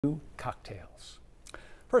cocktails.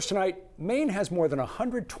 First tonight, Maine has more than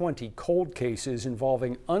 120 cold cases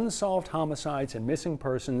involving unsolved homicides and missing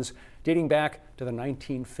persons dating back to the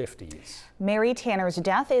 1950s. Mary Tanner's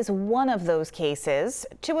death is one of those cases.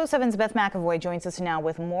 207's Beth McAvoy joins us now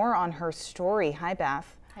with more on her story. Hi,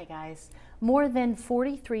 Beth. Hi, guys. More than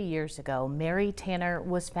 43 years ago, Mary Tanner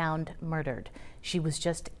was found murdered. She was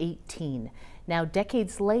just 18. Now,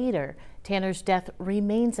 decades later, Tanner's death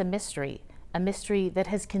remains a mystery that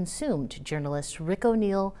has consumed journalist Rik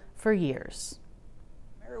O'Neal for years.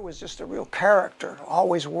 Mary was just a real character.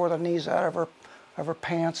 Always wore the knees out of her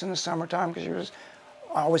pants in the summertime because she was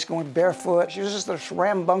always going barefoot. She was just this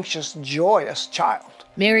rambunctious, joyous child.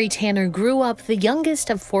 Mary Tanner grew up the youngest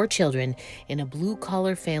of 4 children in a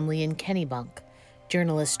blue-collar family in Kennebunk.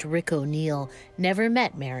 Journalist Rik O'Neal never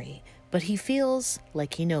met Mary, but he feels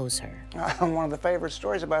like he knows her. One of the favorite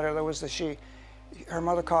stories about her, though, was that her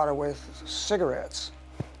mother caught her with cigarettes.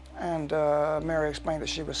 And Mary explained that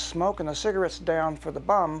she was smoking the cigarettes down for the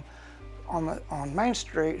bum on Main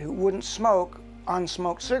Street who wouldn't smoke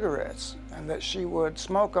unsmoked cigarettes, and that she would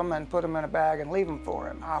smoke them and put them in a bag and leave them for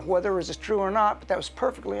him. Whether it was true or not, but that was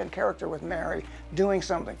perfectly in character with Mary, doing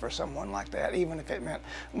something for someone like that, even if it meant,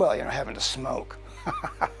 well, you know, having to smoke.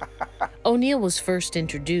 O'Neal was first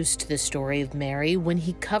introduced to the story of Mary when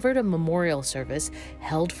he covered a memorial service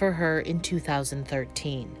held for her in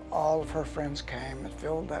 2013. All of her friends came and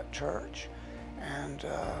filled that church, and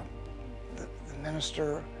the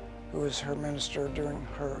minister, who was her minister during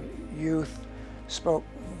her youth, spoke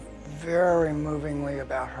very movingly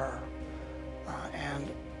about her,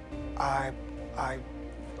 and I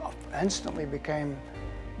instantly became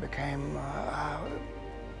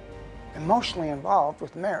emotionally involved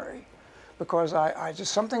with Mary, because I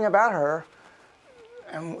just, something about her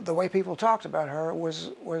and the way people talked about her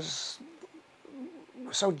was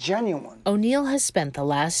so genuine. O'Neal has spent the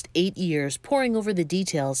last 8 years poring over the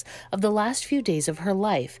details of the last few days of her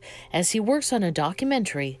life as he works on a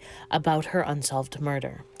documentary about her unsolved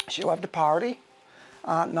murder. She loved to party.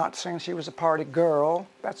 Not saying she was a party girl.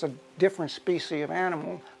 That's a different species of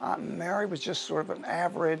animal. Mary was just sort of an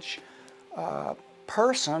average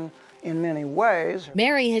person in many ways.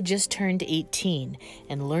 Mary had just turned 18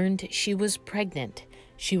 and learned she was pregnant.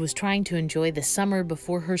 She was trying to enjoy the summer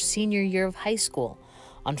before her senior year of high school.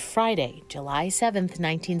 On Friday, July 7th,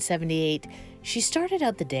 1978, she started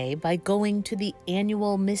out the day by going to the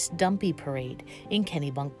annual Miss Dumpy parade in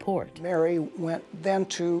Kennebunkport. Mary went then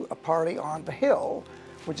to a party on the Hill,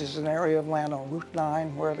 which is an area of land on Route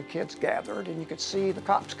 9 where the kids gathered, and you could see the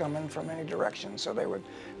cops coming from any direction, so they would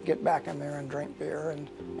get back in there and drink beer and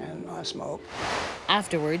smoke.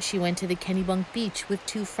 Afterwards, she went to the Kennebunk beach with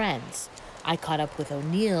 2 friends. I caught up with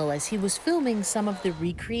O'Neal as he was filming some of the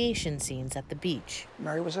recreation scenes at the beach.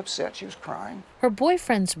 Mary was upset. She was crying. Her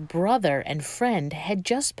boyfriend's brother and friend had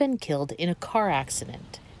just been killed in a car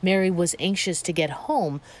accident. Mary was anxious to get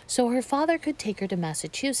home so her father could take her to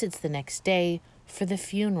Massachusetts the next day for the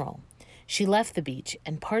funeral. She left the beach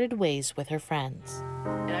and parted ways with her friends.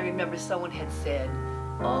 And I remember someone had said,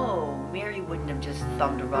 "Oh, Mary wouldn't have just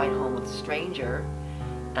thumbed a ride home with a stranger."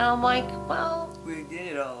 And I'm like, well, we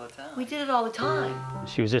did it all the time. We did it all the time.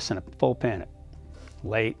 She was just in a full panic.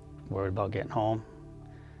 Late, worried about getting home.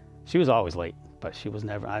 She was always late, but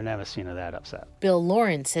I've never seen her that upset. Bill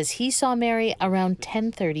Lawrence says he saw Mary around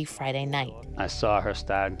 10:30 Friday night. I saw her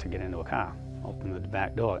starting to get into a car, open the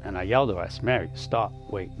back door, and I yelled at her. I said, "Mary, stop,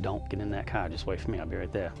 wait, don't get in that car, just wait for me, I'll be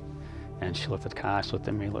right there." And she looked at the car, she looked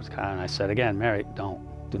at me, looked at the car, and I said again, "Mary, do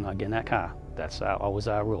not get in that car. That's always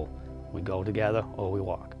our rule. We go together or we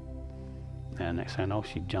walk." And next thing I know,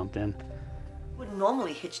 she jumped in. Wouldn't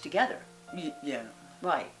normally hitch together. Yeah.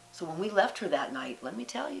 Right. So when we left her that night, let me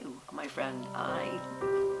tell you, my friend,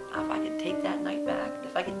 if I could take that night back,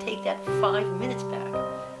 if I could take that 5 minutes back.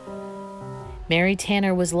 Mary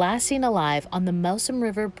Tanner was last seen alive on the Mousom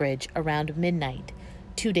River Bridge around midnight.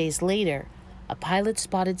 2 days later, a pilot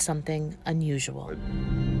spotted something unusual.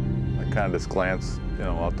 I kind of just glanced,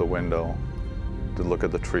 out the window to look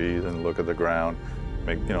at the trees and look at the ground,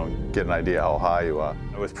 get an idea how high you are.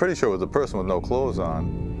 I was pretty sure it was a person with no clothes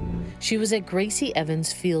on. She was at Gracie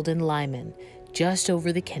Evans Field in Lyman, just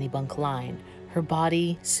over the Kennebunk line, her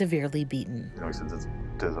body severely beaten. He said,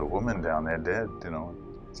 there's a woman down there dead,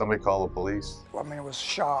 Somebody call the police. I mean, it was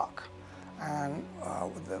shock. And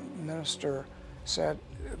the minister said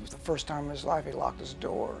it was the first time in his life he locked his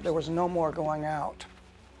door. There was no more going out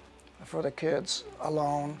for the kids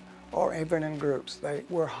alone or even in groups. They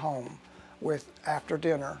were home after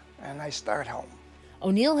dinner, and they stayed home.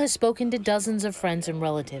 O'Neal has spoken to dozens of friends and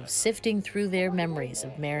relatives, sifting through their memories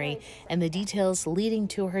of Mary and the details leading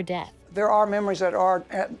to her death. There are memories that are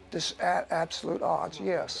at absolute odds,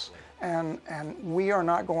 yes. And we are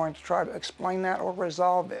not going to try to explain that or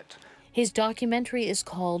resolve it. His documentary is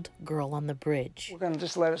called Girl on the Bridge. We're going to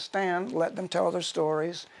just let it stand, let them tell their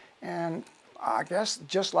stories, and I guess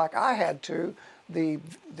just like I had to, the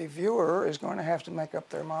viewer is going to have to make up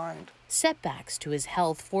their mind. Setbacks to his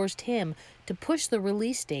health forced him to push the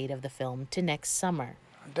release date of the film to next summer.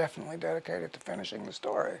 I'm definitely dedicated to finishing the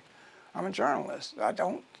story. I'm a journalist. I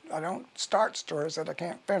don't start stories that I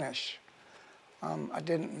can't finish. I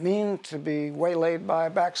didn't mean to be waylaid by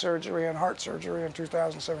back surgery and heart surgery in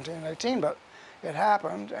 2017 and 18, but it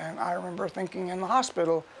happened, and I remember thinking in the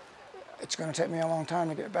hospital, it's going to take me a long time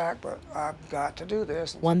to get back, but I've got to do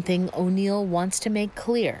this. One thing O'Neal wants to make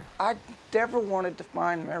clear. I never wanted to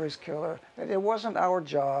find Mary's killer. That it wasn't our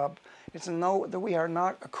job. It's a no, that we are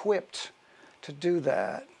not equipped to do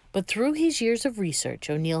that. But through his years of research,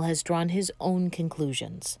 O'Neal has drawn his own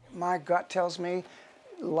conclusions. My gut tells me,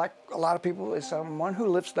 like a lot of people, is someone who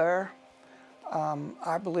lives there.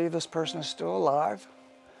 I believe this person is still alive.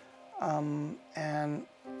 And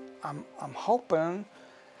I'm hoping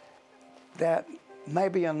that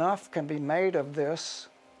maybe enough can be made of this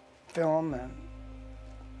film and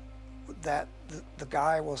that the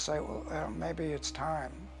guy will say, well, maybe it's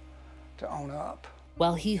time to own up.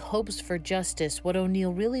 While he hopes for justice, what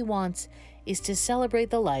O'Neal really wants is to celebrate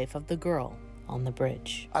the life of the girl on the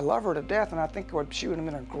bridge. I love her to death, and I think she would have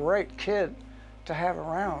been a great kid to have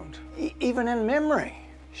around. Even in memory,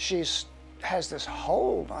 she has this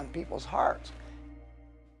hold on people's hearts.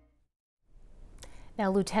 Now,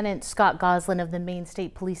 Lieutenant Scott Goslin of the Maine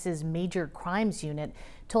State Police's Major Crimes Unit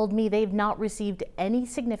told me they've not received any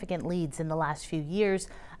significant leads in the last few years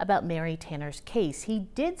about Mary Tanner's case. He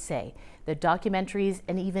did say that documentaries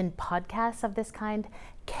and even podcasts of this kind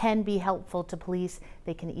can be helpful to police.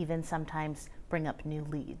 They can even sometimes bring up new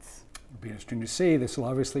leads. It'll be interesting to see. This will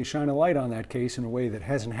obviously shine a light on that case in a way that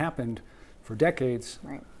hasn't happened for decades.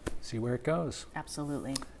 Right. See where it goes.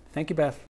 Absolutely. Thank you, Beth.